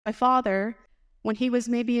My father, when he was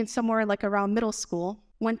maybe in somewhere like around middle school,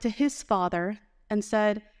 went to his father and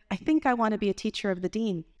said, I think I want to be a teacher of the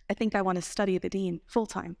deen. I think I want to study the deen full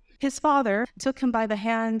time. His father took him by the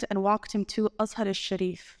hand and walked him to Azhar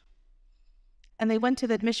al-Sharif. And they went to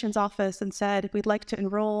the admissions office and said, we'd like to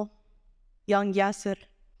enroll young Yasir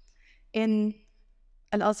in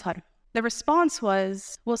Al-Azhar. The response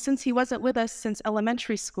was, well, since he wasn't with us since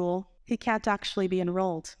elementary school, he can't actually be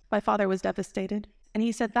enrolled. My father was devastated. And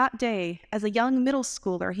he said that day, as a young middle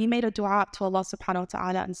schooler, he made a dua to Allah subhanahu wa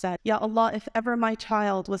ta'ala and said, Ya Allah, if ever my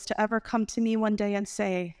child was to ever come to me one day and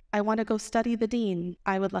say, I want to go study the deen,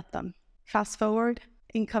 I would let them. Fast forward,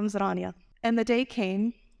 in comes Rania. And the day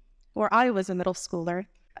came where I was a middle schooler,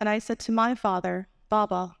 and I said to my father,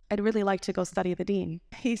 Baba, I'd really like to go study the deen.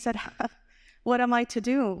 He said, what am I to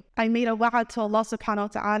do? I made a wa'ad to Allah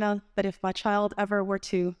subhanahu wa ta'ala that if my child ever were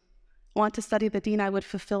to want to study the deen, I would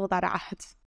fulfill that ahd.